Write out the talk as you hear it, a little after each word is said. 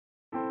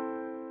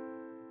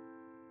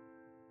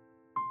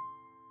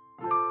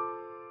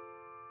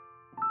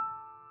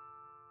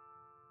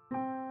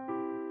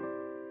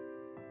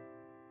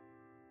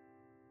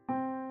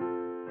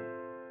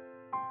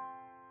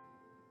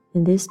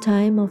In this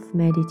time of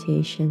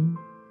meditation,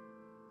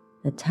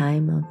 a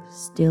time of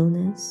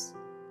stillness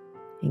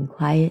and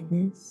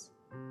quietness,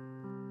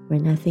 where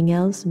nothing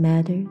else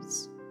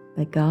matters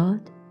but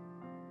God,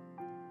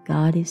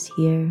 God is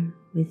here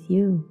with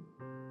you.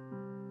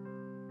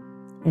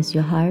 As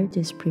your heart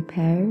is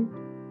prepared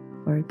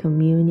for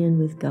communion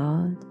with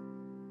God,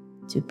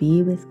 to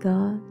be with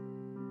God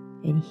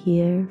and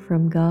hear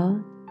from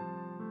God,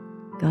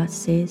 God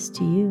says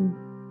to you,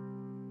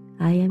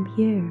 I am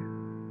here,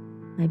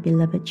 my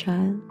beloved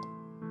child.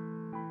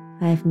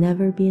 I have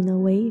never been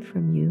away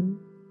from you.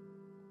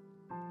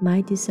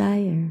 My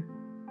desire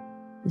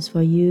is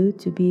for you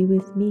to be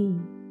with me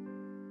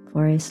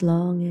for as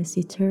long as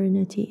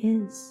eternity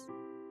is.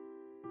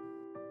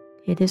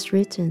 It is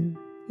written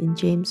in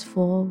James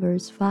 4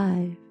 verse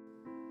 5,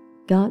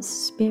 God's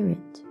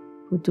Spirit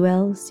who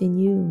dwells in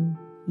you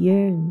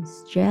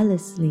yearns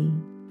jealously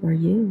for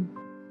you.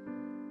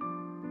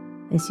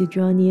 As you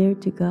draw near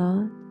to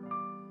God,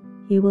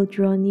 He will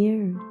draw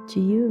near to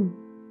you.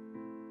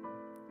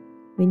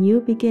 When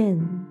you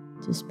begin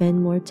to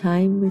spend more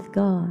time with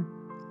God,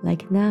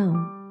 like now,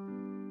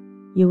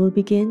 you will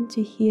begin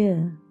to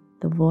hear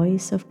the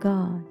voice of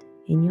God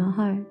in your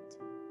heart,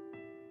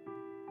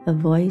 a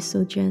voice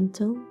so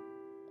gentle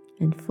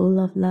and full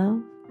of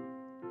love,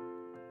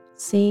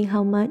 saying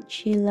how much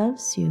He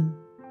loves you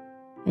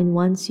and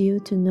wants you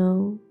to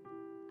know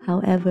how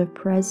ever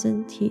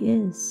present He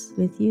is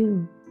with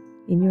you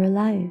in your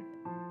life.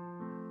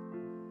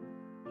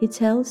 He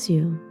tells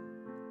you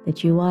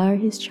that you are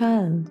His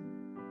child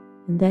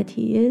and that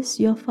He is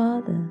your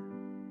Father.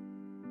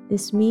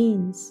 This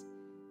means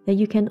that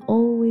you can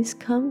always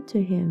come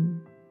to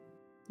Him.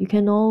 You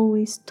can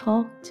always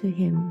talk to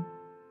Him,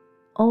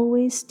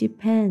 always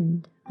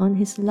depend on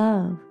His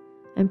love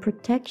and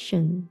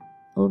protection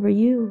over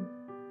you.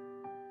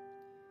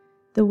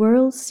 The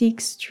world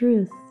seeks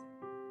truth.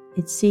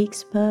 It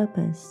seeks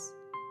purpose.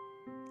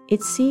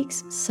 It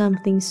seeks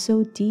something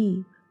so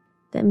deep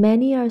that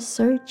many are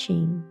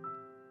searching,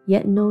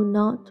 yet know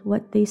not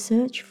what they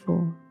search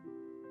for.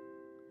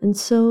 And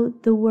so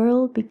the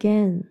world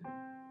began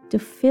to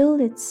fill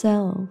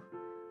itself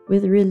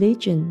with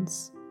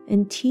religions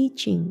and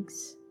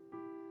teachings,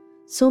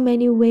 so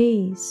many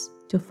ways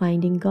to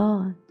finding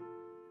God,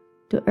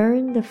 to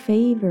earn the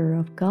favor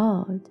of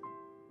God,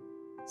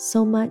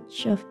 so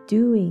much of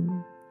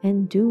doing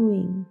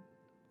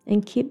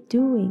and keep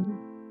doing,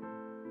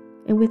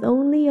 and with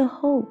only a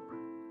hope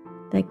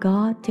that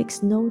God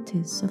takes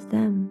notice of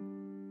them.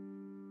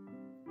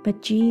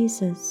 But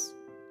Jesus,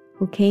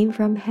 who came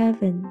from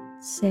heaven,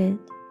 said,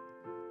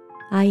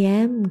 I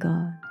am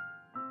God,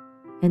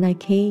 and I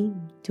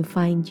came to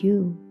find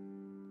you.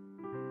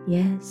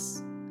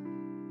 Yes,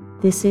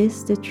 this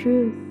is the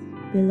truth,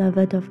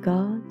 beloved of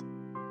God,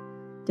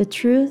 the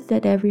truth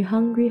that every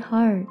hungry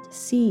heart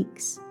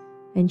seeks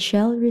and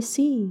shall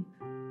receive.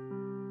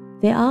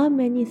 There are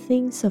many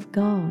things of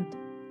God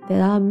that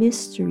are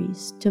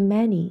mysteries to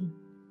many,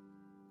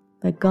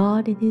 but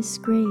God in His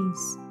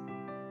grace,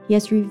 He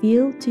has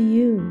revealed to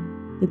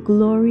you the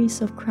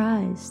glories of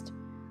Christ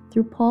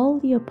through Paul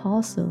the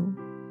Apostle,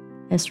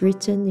 as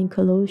written in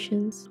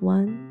Colossians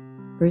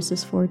 1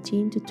 verses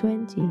 14 to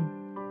 20.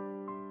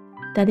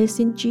 That is,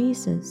 in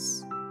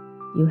Jesus,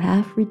 you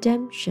have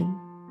redemption,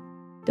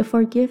 the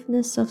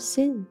forgiveness of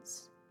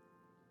sins.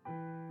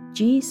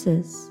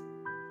 Jesus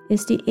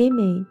is the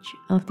image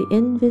of the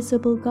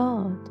invisible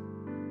God.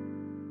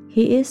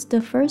 He is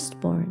the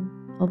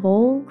firstborn of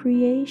all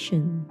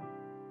creation.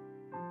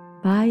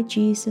 By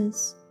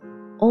Jesus,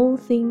 all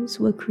things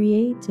were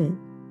created,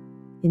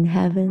 in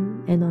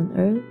heaven and on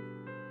earth,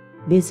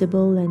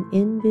 visible and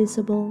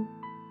invisible,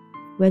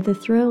 whether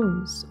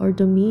thrones or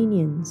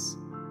dominions,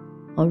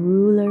 or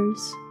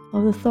rulers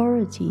or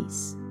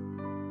authorities.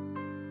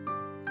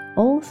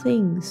 All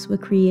things were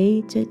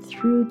created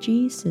through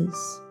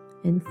Jesus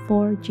and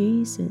for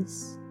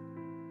Jesus.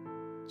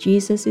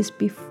 Jesus is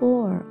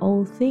before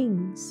all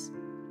things.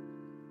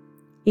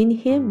 In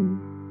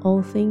Him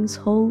all things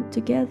hold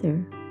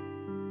together.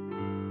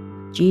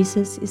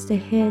 Jesus is the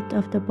head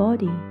of the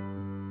body,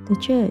 the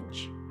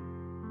church.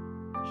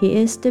 He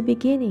is the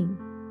beginning,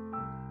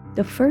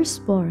 the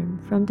firstborn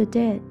from the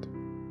dead.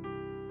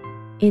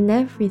 In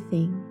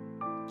everything,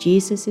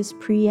 Jesus is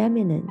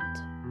preeminent.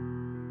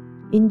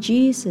 In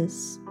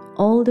Jesus,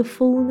 all the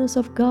fullness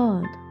of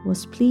God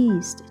was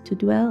pleased to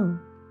dwell.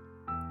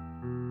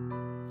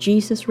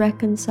 Jesus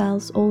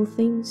reconciles all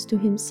things to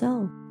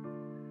Himself,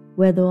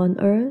 whether on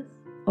earth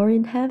or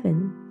in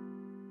heaven.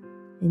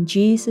 And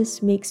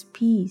Jesus makes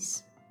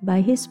peace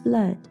by His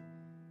blood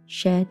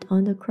shed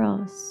on the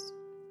cross.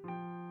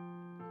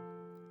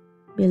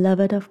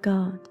 Beloved of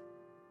God,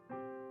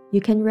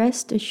 you can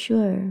rest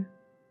assured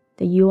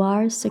that you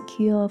are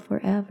secure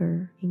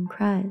forever in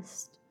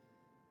Christ,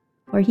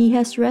 for He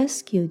has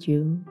rescued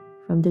you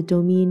from the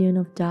dominion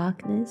of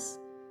darkness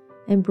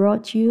and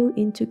brought you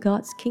into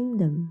God's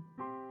kingdom.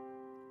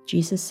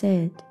 Jesus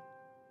said,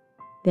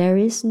 there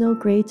is no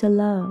greater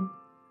love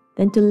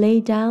than to lay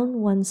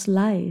down one's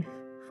life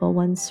for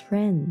one's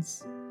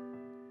friends.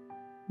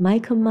 My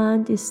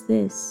command is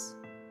this: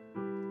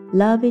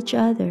 love each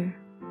other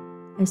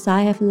as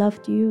I have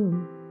loved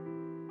you.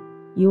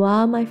 You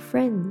are my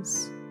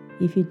friends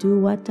if you do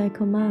what I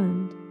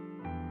command.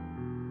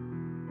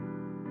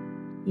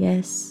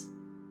 Yes,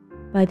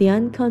 by the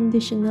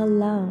unconditional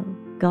love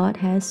God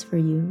has for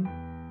you,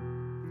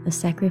 a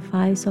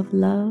sacrifice of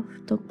love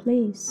took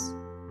place.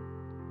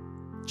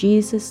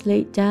 Jesus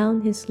laid down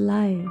his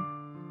life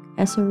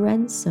as a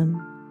ransom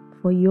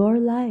for your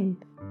life.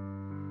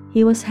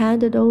 He was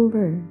handed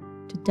over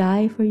to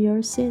die for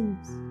your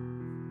sins,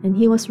 and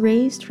he was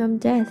raised from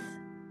death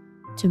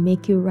to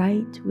make you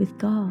right with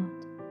God.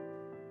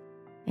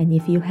 And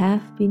if you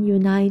have been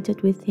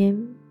united with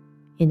him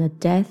in a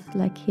death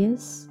like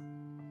his,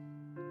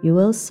 you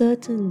will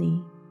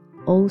certainly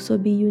also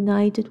be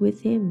united with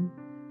him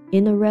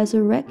in a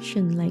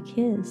resurrection like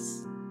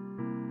his,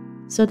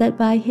 so that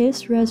by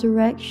his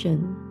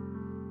resurrection,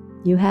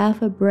 you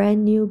have a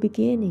brand new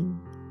beginning.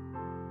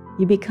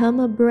 You become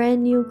a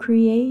brand new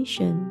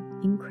creation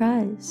in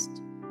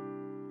Christ,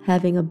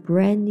 having a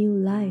brand new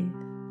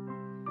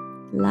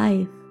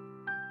life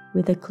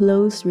with a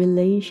close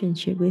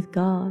relationship with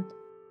God,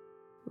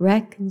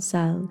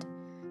 reconciled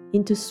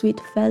into sweet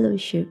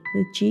fellowship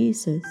with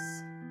Jesus.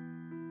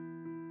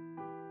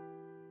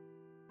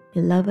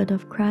 Beloved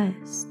of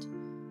Christ,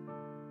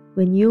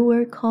 when you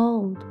were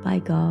called by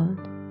God,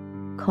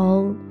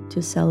 called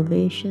to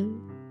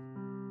salvation,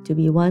 to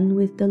be one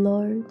with the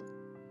Lord,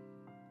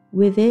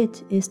 with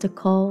it is the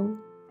call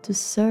to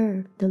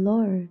serve the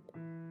Lord,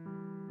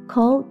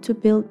 called to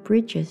build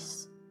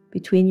bridges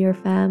between your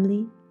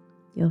family,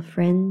 your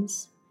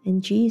friends,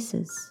 and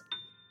Jesus,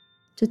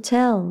 to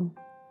tell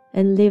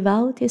and live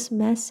out his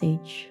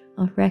message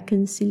of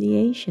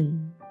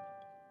reconciliation.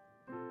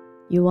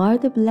 You are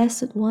the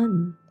blessed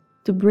one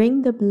to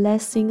bring the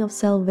blessing of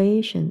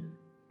salvation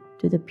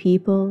to the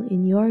people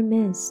in your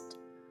midst.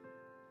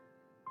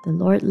 The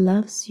Lord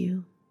loves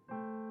you.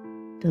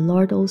 The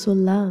Lord also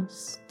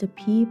loves the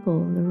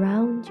people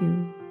around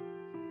you.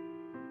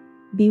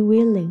 Be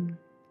willing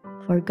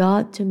for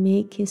God to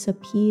make his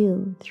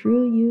appeal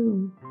through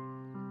you.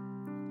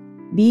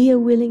 Be a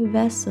willing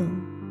vessel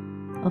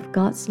of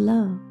God's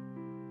love.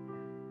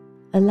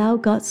 Allow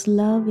God's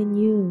love in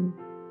you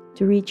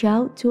to reach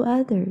out to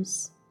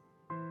others.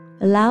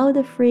 Allow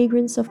the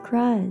fragrance of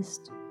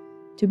Christ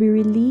to be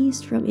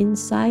released from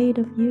inside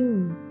of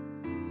you.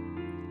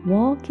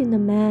 Walk in a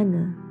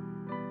manner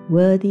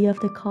worthy of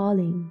the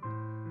calling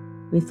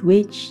with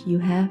which you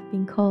have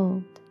been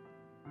called.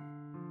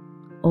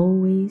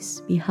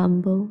 Always be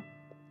humble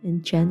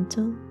and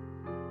gentle.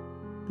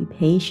 Be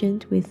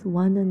patient with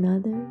one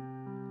another.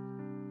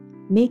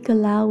 Make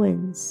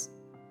allowance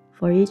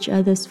for each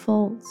other's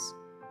faults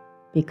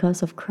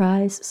because of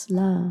Christ's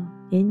love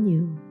in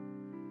you.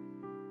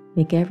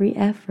 Make every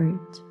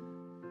effort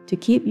to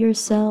keep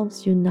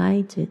yourselves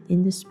united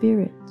in the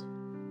Spirit,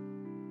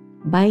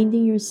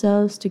 binding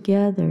yourselves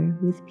together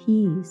with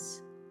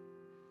peace.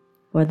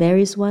 For there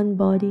is one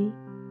body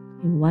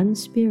and one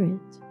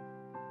Spirit,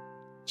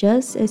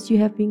 just as you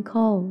have been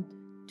called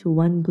to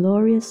one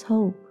glorious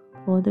hope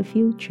for the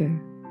future.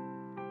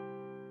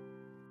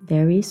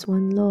 There is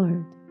one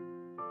Lord,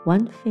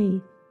 one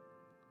faith,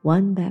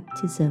 one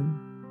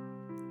baptism,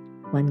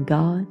 one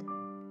God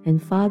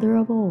and Father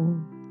of all,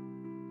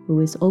 who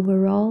is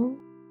over all,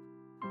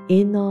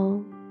 in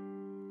all,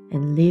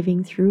 and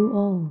living through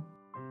all.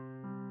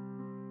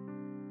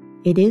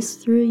 It is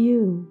through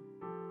you,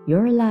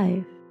 your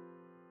life,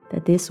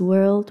 that this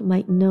world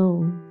might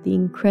know the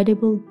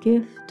incredible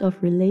gift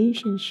of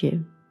relationship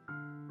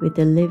with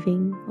the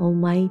living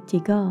Almighty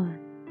God.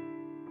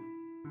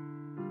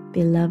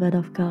 Beloved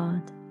of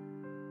God,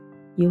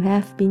 you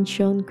have been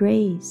shown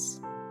grace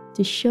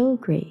to show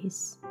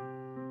grace.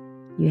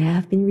 You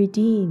have been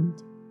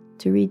redeemed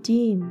to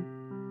redeem.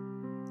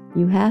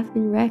 You have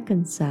been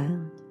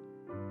reconciled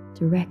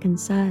to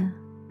reconcile.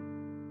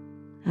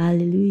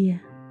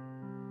 Hallelujah.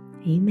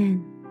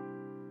 Amen.